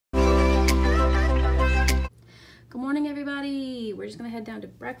Good morning, everybody. We're just gonna head down to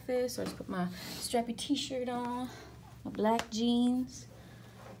breakfast. So I just put my strappy t-shirt on, my black jeans.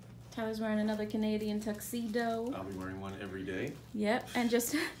 Tyler's wearing another Canadian tuxedo. I'll be wearing one every day. Yep, and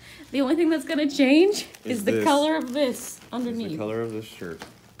just the only thing that's gonna change is the color of this underneath. The color of this shirt.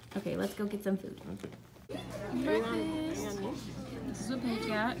 Okay, let's go get some food. Okay. Breakfast. This is what Pink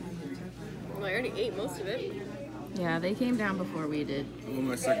got. Well, I already ate most of it. Yeah, they came down before we did. I'm on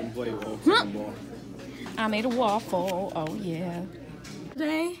my second plate. Second ball. I made a waffle. Oh yeah.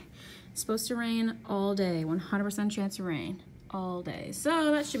 Today, it's supposed to rain all day. 100% chance of rain all day.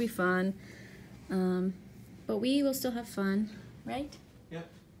 So that should be fun. But we will still have fun, right? Yeah.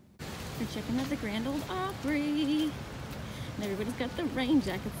 We're checking out the Grand Old Opry. And everybody's got the rain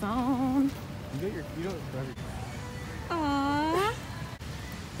jackets on. You don't. Aww.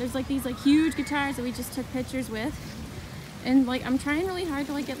 There's like these huge guitars that we just took pictures with. And I'm trying really hard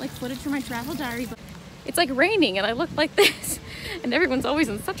to get footage for my travel diary, but it's raining and I look like this. And everyone's always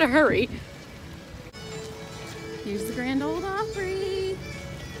in such a hurry. Here's the Grand Old Opry.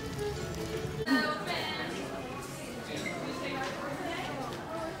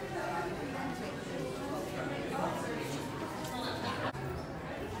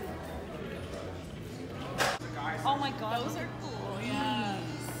 Oh my god, those are cool. Yeah.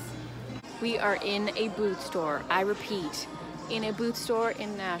 We are in a boot store. I repeat, in a boot store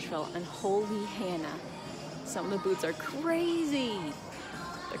in Nashville. And holy Hannah, some of the boots are crazy.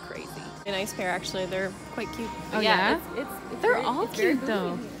 They're crazy. A nice pair, actually. They're quite cute. Oh yeah? They're all cute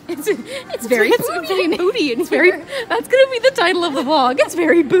though. It's very booty. It's very. That's gonna be the title of the vlog. It's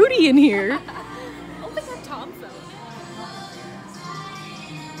very booty in here. Oh my god, Tom's though.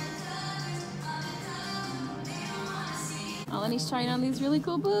 Oh, and he's trying on these really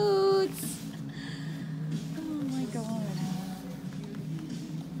cool boots. Oh my god.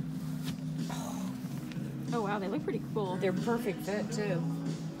 Oh wow, they look pretty cool. They're perfect fit too.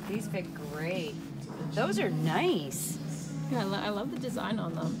 These fit great. Those are nice. Yeah, I love the design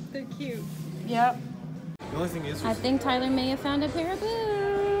on them. They're cute. Yep. The only thing is, I think Tyler may have found a pair of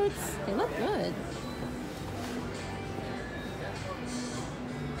boots. They look good.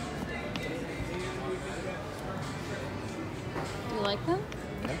 Do you like them?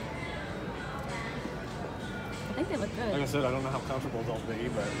 Yeah. I think they look Like I good. said, I don't know how comfortable they'll be,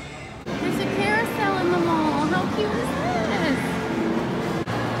 but There's a carousel in the mall. How cute is this?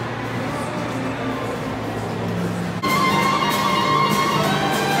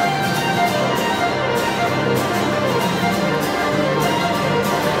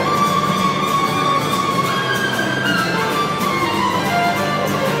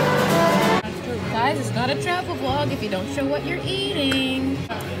 Guys, it's not a travel vlog if you don't show what you're eating.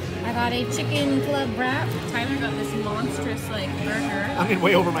 I got a chicken club wrap. Tyler got this monstrous burger. I'm in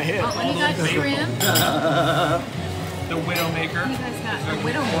way over my head. Oh, and you got shrimp. The Widowmaker. You guys got a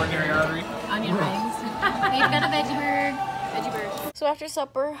widow Ordinary artery. onion rings. You've got a veggie bird. Veggie bird. So after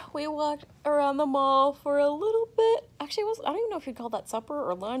supper, we walked around the mall for a little bit. Actually, I don't even know if you'd call that supper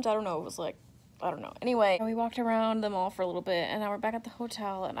or lunch. I don't know. It was I don't know. Anyway, we walked around the mall for a little bit, and now we're back at the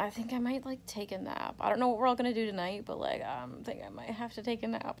hotel, and I think I might take a nap. I don't know what we're all gonna do tonight, but I think I might have to take a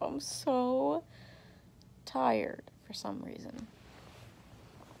nap. I'm so tired for some reason.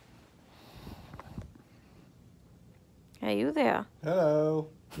 Hey, you there? Hello.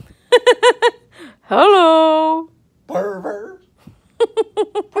 Hello. Pervert.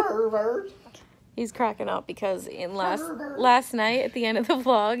 Pervert. He's cracking up because in last night at the end of the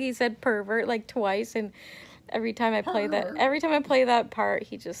vlog, he said pervert twice, and every time I play that part,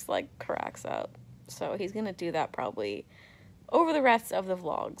 he just cracks up. So he's gonna do that probably over the rest of the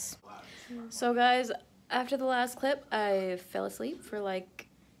vlogs. So guys, after the last clip, I fell asleep for a long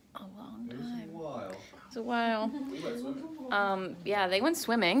time. It was a while. Yeah, they went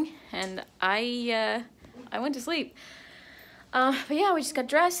swimming, and I went to sleep. But yeah, we just got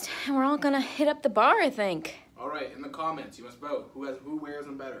dressed, and we're all gonna hit up the bar, I think. All right, in the comments, you must vote. Who wears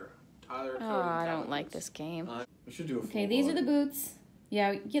them better? Tyler or Cody? Oh, I don't like this game. We should do a full Okay, these are the body. boots.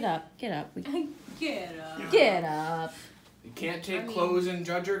 Yeah, get up. Get up. Get up. You can't take clothes and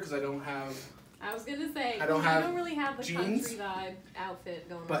judge her because I don't have. I was gonna say, I don't have you don't really have the jeans, country vibe outfit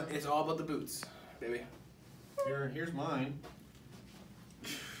going But on. it's all about the boots, baby. Here's mine.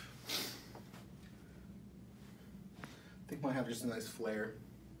 I think mine have just a nice flare.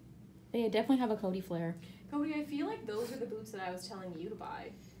 They definitely have a Cody flare. Cody, I feel like those are the boots that I was telling you to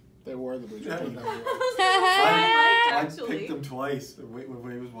buy. They were the Bluebird. I I picked them twice. When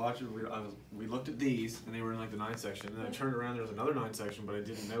we was watching, we looked at these, and they were in like the 9 section. And then I turned around, there was another 9 section, but I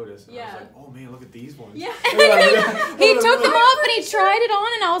didn't notice. And I was like, oh man, look at these ones. Yeah. He took them off and he tried it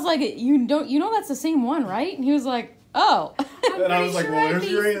on, and I was like, you know that's the same one, right? And he was like, oh. And I was like, well, there's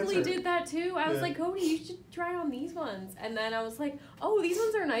your answer. I basically did that too. I was like, Cody, you should try on these ones. And then I was like, oh, these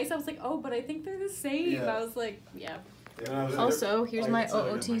ones are nice. I was like, oh, but I think they're the same. Yeah. I was like, yeah. Also, here's my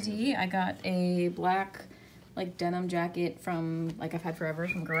OOTD. I got a black, like, denim jacket from, like, I've had forever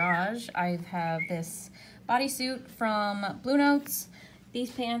from Garage. I have this bodysuit from Blue Notes,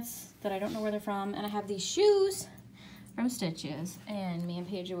 these pants that I don't know where they're from, and I have these shoes from Stitches. And me and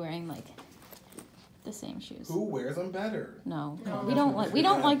Paige are wearing, like, the same shoes. Who wears them better? No, we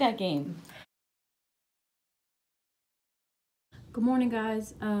don't like that game. Good morning,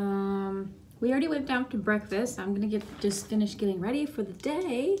 guys. We already went down to breakfast. I'm gonna just finish getting ready for the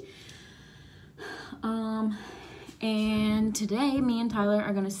day. And today, me and Tyler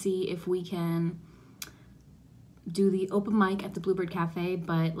are gonna see if we can do the open mic at the Bluebird Cafe,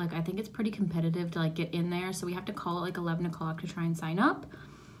 but like I think it's pretty competitive to like get in there, so we have to call at like 11 o'clock to try and sign up.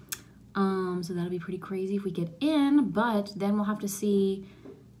 So that'll be pretty crazy if we get in, but then we'll have to see,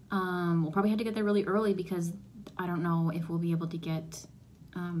 we'll probably have to get there really early because I don't know if we'll be able to get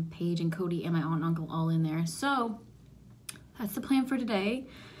Paige and Cody and my aunt and uncle all in there. So that's the plan for today.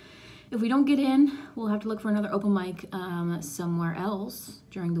 If we don't get in, we'll have to look for another open mic somewhere else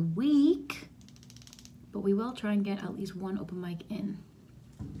during the week, but we will try and get at least one open mic in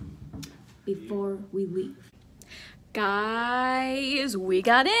before we leave. Guys, we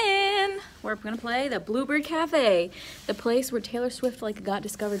got in. We're gonna play the Bluebird Cafe, the place where Taylor Swift like got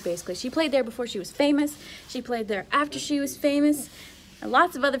discovered basically. She played there before she was famous. She played there after she was famous. And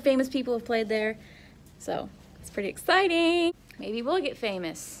lots of other famous people have played there. So it's pretty exciting. Maybe we'll get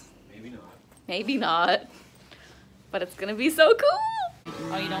famous. Maybe not. Maybe not. But it's gonna be so cool.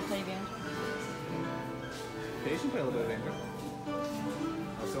 Oh, you don't play banjo? They should play a little bit of banjo.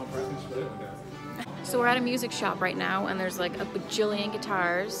 I was so impressed when she played it with that. So we're at a music shop right now, and there's like a bajillion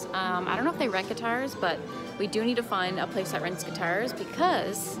guitars. I don't know if they rent guitars, but we do need to find a place that rents guitars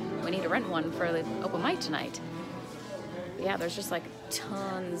because we need to rent one for the open mic tonight. But yeah, there's just like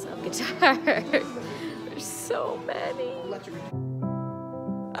tons of guitars. There's so many.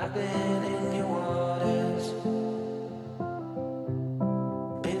 I've been in your waters,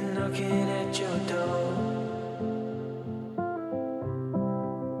 been knocking at your door.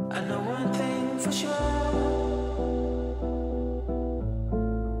 I know one thing for sure,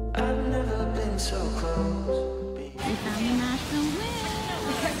 I've never been so close. We found the Nashville win.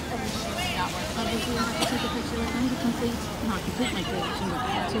 Obviously, we'll have to take a picture with them to complete, not complete my collection, but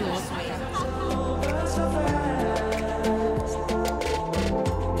add to it.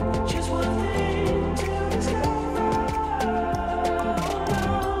 Just one thing to discover.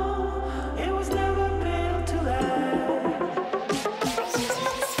 It was never built to last.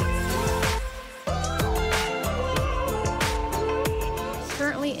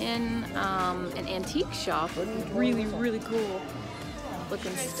 Currently in an antique shop with really, really cool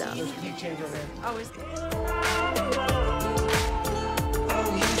looking stuff. Oh, is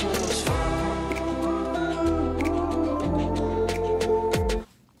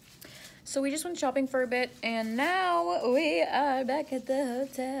So we just went shopping for a bit, and now we are back at the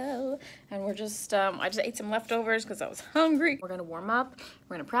hotel, and we're just, I just ate some leftovers because I was hungry. We're gonna warm up,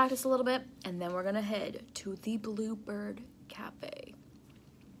 we're gonna practice a little bit, and then we're gonna head to the Bluebird Cafe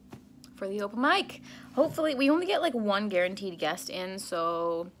for the open mic. Hopefully, we only get like one guaranteed guest in,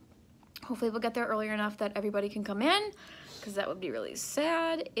 so hopefully we'll get there earlier enough that everybody can come in, because that would be really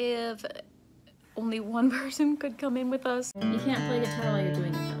sad if only one person could come in with us. You can't play guitar while you're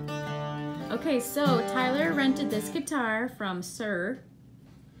doing it though. Okay, so Tyler rented this guitar from Sir.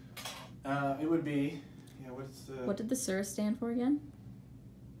 It would be, yeah, what's the... What did the Sir stand for again?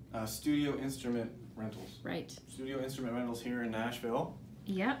 Studio Instrument Rentals. Right. Studio Instrument Rentals here in Nashville.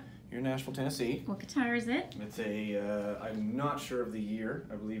 Yep. Here in Nashville, Tennessee. What guitar is it? It's a, I'm not sure of the year.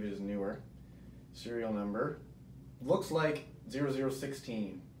 I believe it is newer. Serial number. Looks like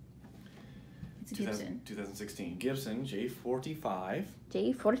 0016. It's a Gibson. 2016. Gibson J45.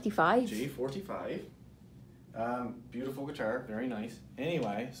 J45? J45. Beautiful guitar. Very nice.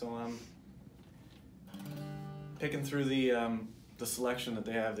 Anyway, so I'm picking through the selection that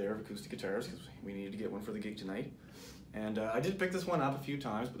they have there of acoustic guitars because we needed to get one for the gig tonight. And I did pick this one up a few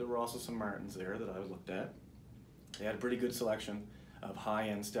times, but there were also some Martins there that I looked at. They had a pretty good selection of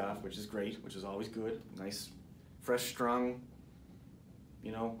high-end stuff, which is great, which is always good. Nice, fresh strung,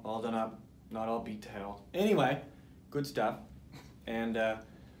 you know, all done up, not all beat to hell. Anyway, good stuff. And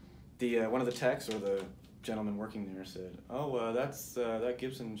the one of the techs or the gentleman working there said, "Oh, that's that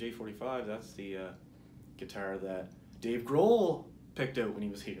Gibson J45. That's the guitar that Dave Grohl picked out when he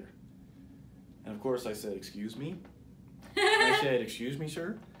was here." And of course, I said, "Excuse me." I said, "Excuse me,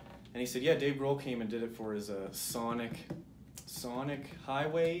 sir." And he said, "Yeah, Dave Grohl came and did it for his Sonic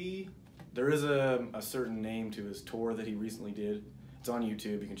Highway." There is a certain name to his tour that he recently did. It's on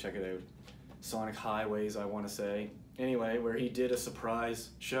YouTube. You can check it out. Sonic Highways, I want to say. Anyway, where he did a surprise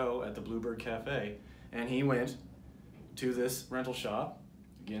show at the Bluebird Cafe, and he went to this rental shop,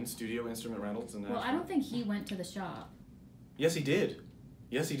 again, Studio Instrument Rentals in Nashville. Well, I don't think he went to the shop. Yes, he did.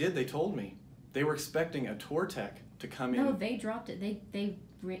 Yes, he did. They told me. They were expecting a tour tech to come in. No, they dropped it.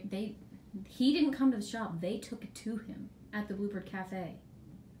 He didn't come to the shop. They took it to him at the Bluebird Cafe,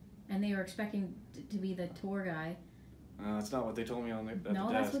 and they were expecting to be the tour guy. That's not what they told me on the at No,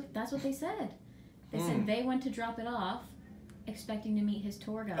 the desk. that's what they said. They said they went to drop it off, expecting to meet his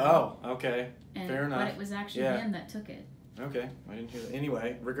tour guy. Oh, okay. Fair enough. But it was actually him that took it. Okay, I didn't hear that.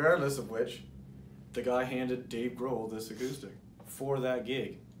 Anyway, regardless of which, the guy handed Dave Grohl this acoustic for that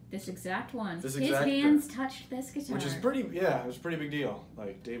gig. This exact one. His hands touched this guitar. Which is it was a pretty big deal.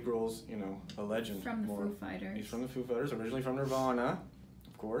 Like, Dave Grohl's, a legend. From the Foo Fighters. He's from the Foo Fighters, originally from Nirvana.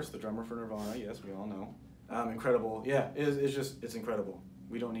 Of course, the drummer for Nirvana, yes, we all know. Incredible. Yeah, it's incredible.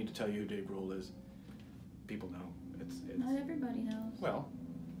 We don't need to tell you who Dave Grohl is. People know. It's Not everybody knows. Well,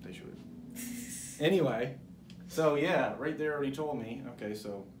 they should. Anyway, so yeah, right there when he told me, okay,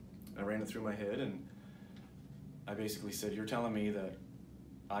 so I ran it through my head and I basically said, "You're telling me that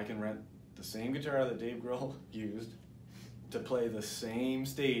I can rent the same guitar that Dave Grohl used to play the same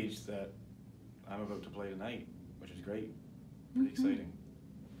stage that I'm about to play tonight," which is great. Pretty exciting.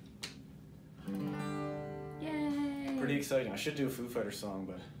 Yay! Pretty exciting. I should do a Foo Fighters song,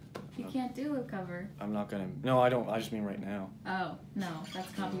 but You can't do a cover. I'm not gonna. No, I don't. I just mean right now. Oh, no,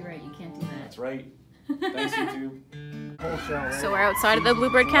 that's copyright. You can't do that. That's right. Thanks, YouTube. So we're outside of the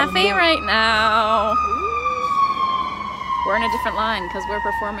Bluebird Cafe right now. We're in a different line because we're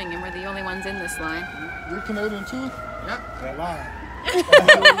performing and we're the only ones in this line. You're Canadian too? Yep. They're lying.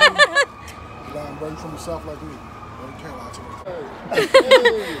 Lying right from the south like me.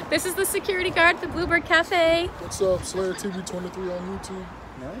 This is the security guard at the Bluebird Cafe. What's up, Slayer TV 23 on YouTube?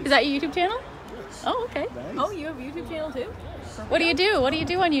 Is that your YouTube channel? Yes. Oh, okay. Nice. Oh, you have a YouTube channel too? What do you do? What do you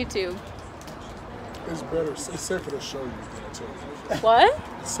do on YouTube? It's better. It's safer to show you than to tell you. What?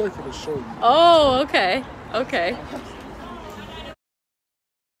 It's safer to show you. Oh, okay. Okay.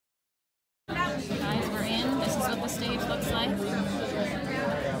 Guys, we're in. This is what the stage looks like.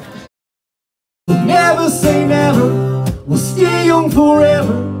 Never say never, we'll stay young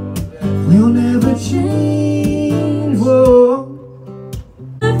forever. We'll never change. Whoa.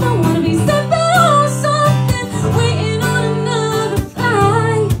 If I wanna be something or something, waiting on another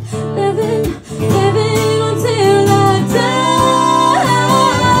flight, living until I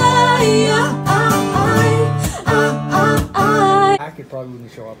die. Packet probably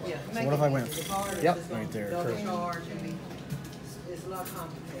wouldn't show up. So what if I went? Yep, right there. Perfect. It's a lot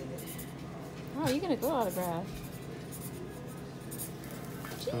complicated. Oh, you're gonna go autograph.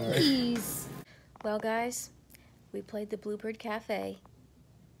 Jeez. Well, guys, we played the Bluebird Cafe.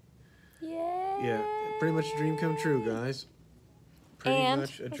 Yay! Yeah, pretty much a dream come true, guys. Pretty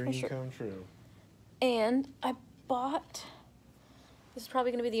much a dream come true. And I bought. This is probably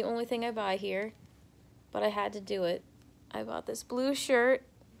gonna be the only thing I buy here, but I had to do it. I bought this blue shirt.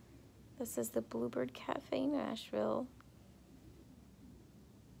 This is the Bluebird Cafe Nashville.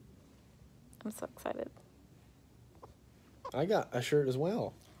 I'm so excited. I got a shirt as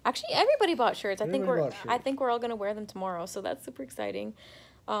well. Actually, everybody bought shirts. Everybody bought shirts. I think we're all gonna wear them tomorrow, so that's super exciting.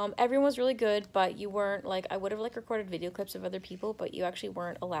 Everyone was really good, but you weren't like I would have like recorded video clips of other people, but you actually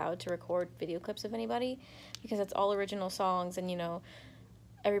weren't allowed to record video clips of anybody because it's all original songs, and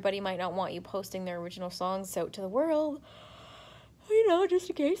everybody might not want you posting their original songs out to the world. Just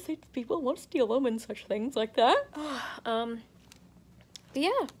in case people want to steal them and such things like that. But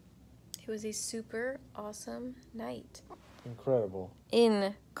yeah, it was a super awesome night. Incredible.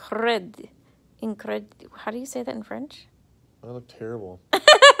 How do you say that in French? I look terrible.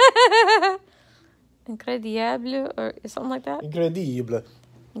 Incredible or something like that? Incredible.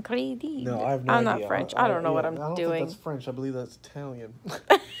 Incredible. No, I have no I'm idea. not French. I don't know what I'm I don't doing. think that's French. I believe that's Italian.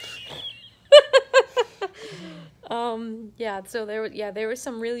 Yeah, so there were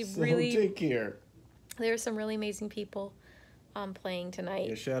some really take care. there were some really amazing people playing tonight.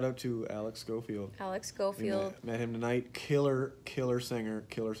 Yeah, shout out to Alex Schofield. Alex Schofield. Met him tonight. Killer singer,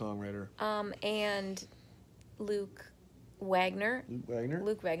 killer songwriter. And Luke Wagner. Luke Wagner.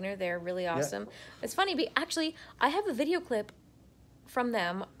 Luke Wagner, they're really awesome. It's funny, but actually, I have a video clip from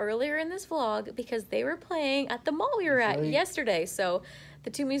them earlier in this vlog because they were playing at the mall we were at yesterday. So the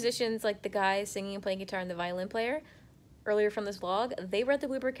two musicians, like the guy singing and playing guitar and the violin player, earlier from this vlog, they were at the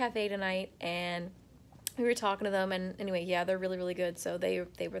Bluebird Cafe tonight, and we were talking to them, and anyway, yeah, they're really, really good, so they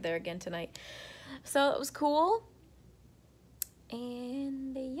were there again tonight. So it was cool,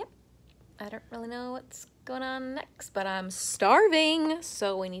 and yep, I don't really know what's going on next, but I'm starving,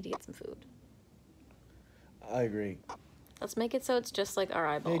 so we need to get some food. I agree. Let's make it so it's just like our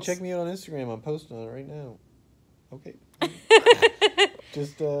eyeballs. Hey, check me out on Instagram. I'm posting on it right now. Okay.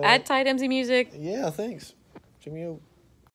 Just at Tide MC Music. Yeah, thanks. Check me out.